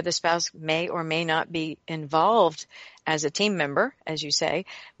where the spouse may or may not be involved as a team member, as you say,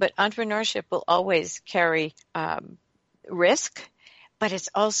 but entrepreneurship will always carry risk, but it's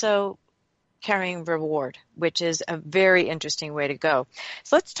also carrying reward, which is a very interesting way to go.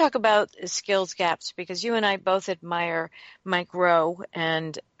 So let's talk about skills gaps, because you and I both admire Mike Rowe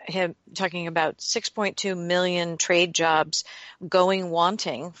and him talking about 6.2 million trade jobs going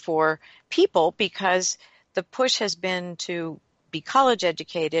wanting for people, because the push has been to be college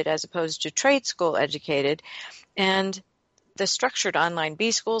educated as opposed to trade school educated. And the structured online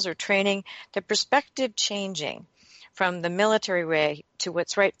B schools are training, the perspective changing from the military way to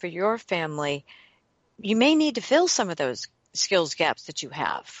what's right for your family you may need to fill some of those skills gaps that you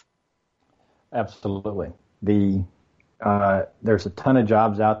have. Absolutely. There's a ton of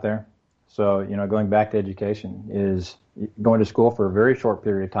jobs out there. So, going back to education is going to school for a very short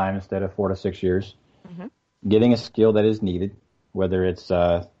period of time instead of 4 to 6 years, getting a skill that is needed, whether it's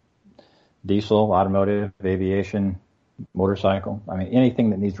diesel, automotive, aviation, motorcycle. I mean, anything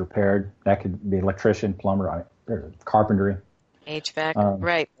that needs repaired. That could be electrician, plumber, carpentry. HVAC,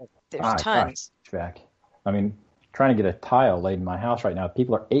 right. There's tons. HVAC. I mean, trying to get a tile laid in my house right now,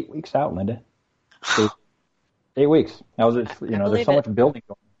 people are 8 weeks out, Linda. 8 weeks. There's so much building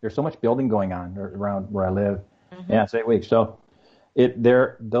going. There's so much building going on around where I live. Yeah, it's 8 weeks. So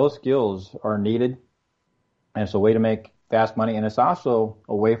those skills are needed, and it's a way to make fast money, and it's also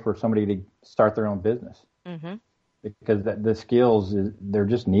a way for somebody to start their own business because the skills they're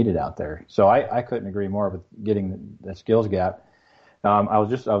just needed out there. So I couldn't agree more with getting the skills gap. I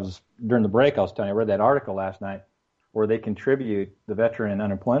was during the break. I was telling you, I read that article last night where they contribute the veteran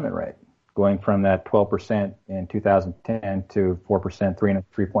unemployment rate going from that 12% in 2010 to 4%,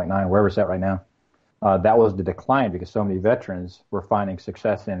 3.9, wherever it's at right now. That was the decline because so many veterans were finding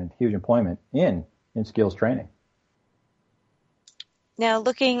success in huge employment in skills training. Now,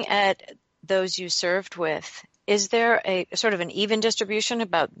 looking at those you served with, is there a sort of an even distribution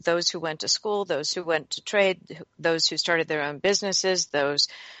about those who went to school, those who went to trade, those who started their own businesses, those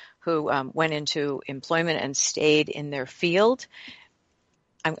who went into employment and stayed in their field?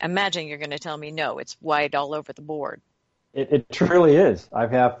 I'm imagining you're going to tell me no, it's wide all over the board. It truly is. I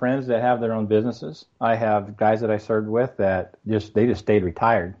have friends that have their own businesses. I have guys that I served with that just stayed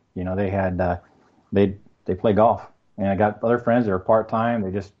retired. They had they play golf, and I got other friends that are part time.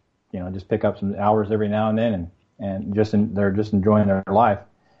 They just pick up some hours every now and then, and they're just enjoying their life.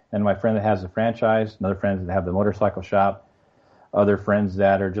 And my friend that has a franchise, another friend that have the motorcycle shop, other friends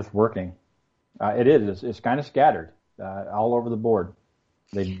that are just working. It's kind of scattered all over the board.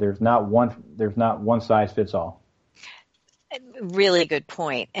 There's not one size fits all. Really good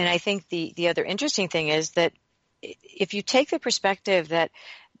point. And I think the other interesting thing is that if you take the perspective that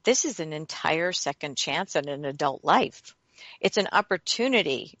this is an entire second chance in an adult life, it's an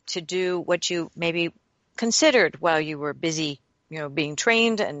opportunity to do what you maybe considered while you were busy, being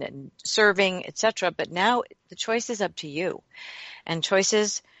trained and serving, etc. But now the choice is up to you. And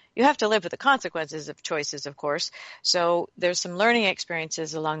choices, you have to live with the consequences of choices, of course. So there's some learning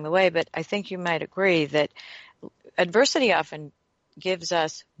experiences along the way, but I think you might agree that adversity often gives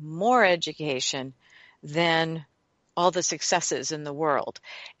us more education than all the successes in the world.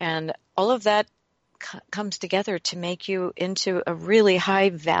 And all of that comes together to make you into a really high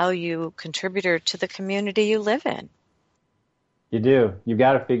value contributor to the community you live in. You do. You've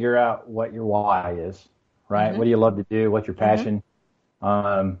got to figure out what your why is, right? What do you love to do? What's your passion?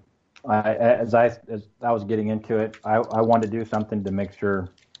 As I was getting into it, I wanted to do something to make sure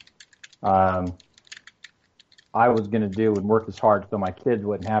I was going to do and work as hard so my kids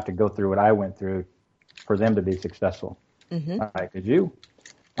wouldn't have to go through what I went through for them to be successful. All right, because you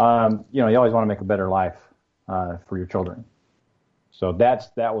always want to make a better life for your children. So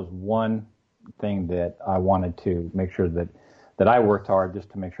that was one thing that I wanted to make sure that I worked hard just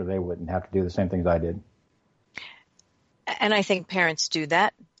to make sure they wouldn't have to do the same things I did. And I think parents do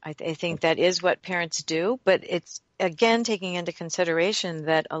that. I think that is what parents do, but it's, again, taking into consideration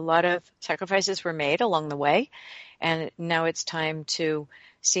that a lot of sacrifices were made along the way, and now it's time to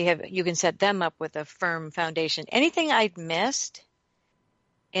see if you can set them up with a firm foundation. Anything I've missed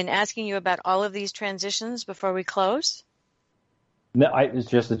in asking you about all of these transitions before we close? No, it's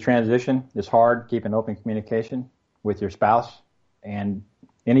just the transition. It's hard keeping open communication with your spouse, and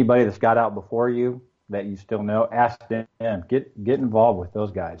anybody that's got out before you that you still know, ask them. Get involved with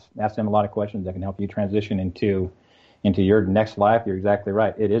those guys. Ask them a lot of questions that can help you transition into your next life. You're exactly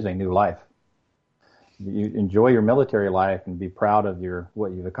right. It is a new life. You enjoy your military life and be proud of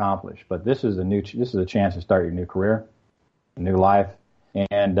what you've accomplished. But this is a chance to start your new career, a new life,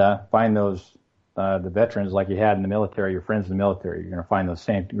 and find those the veterans like you had in the military, your friends in the military. You're going to find those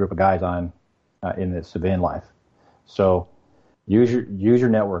same group of guys in the civilian life. So use your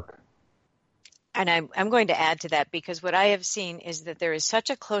network. And I'm going to add to that, because what I have seen is that there is such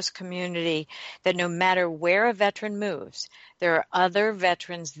a close community that no matter where a veteran moves, there are other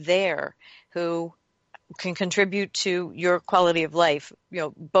veterans there who can contribute to your quality of life,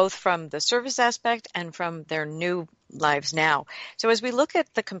 both from the service aspect and from their new lives now. So as we look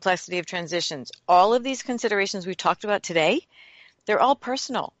at the complexity of transitions, all of these considerations we talked about today, they're all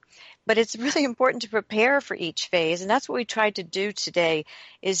personal. But it's really important to prepare for each phase, and that's what we tried to do today,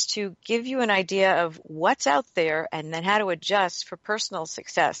 is to give you an idea of what's out there and then how to adjust for personal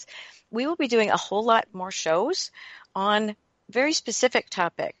success. We will be doing a whole lot more shows on very specific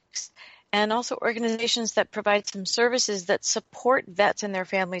topics, and also organizations that provide some services that support vets and their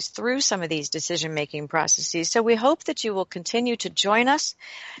families through some of these decision-making processes. So we hope that you will continue to join us,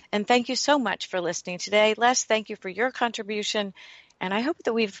 and thank you so much for listening today. Les, thank you for your contribution, and I hope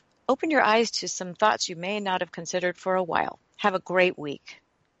that we've opened your eyes to some thoughts you may not have considered for a while. Have a great week.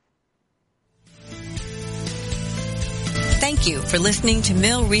 Thank you for listening to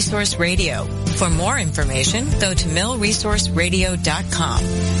Mill Resource Radio. For more information, go to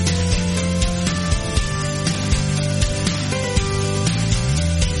millresourceradio.com.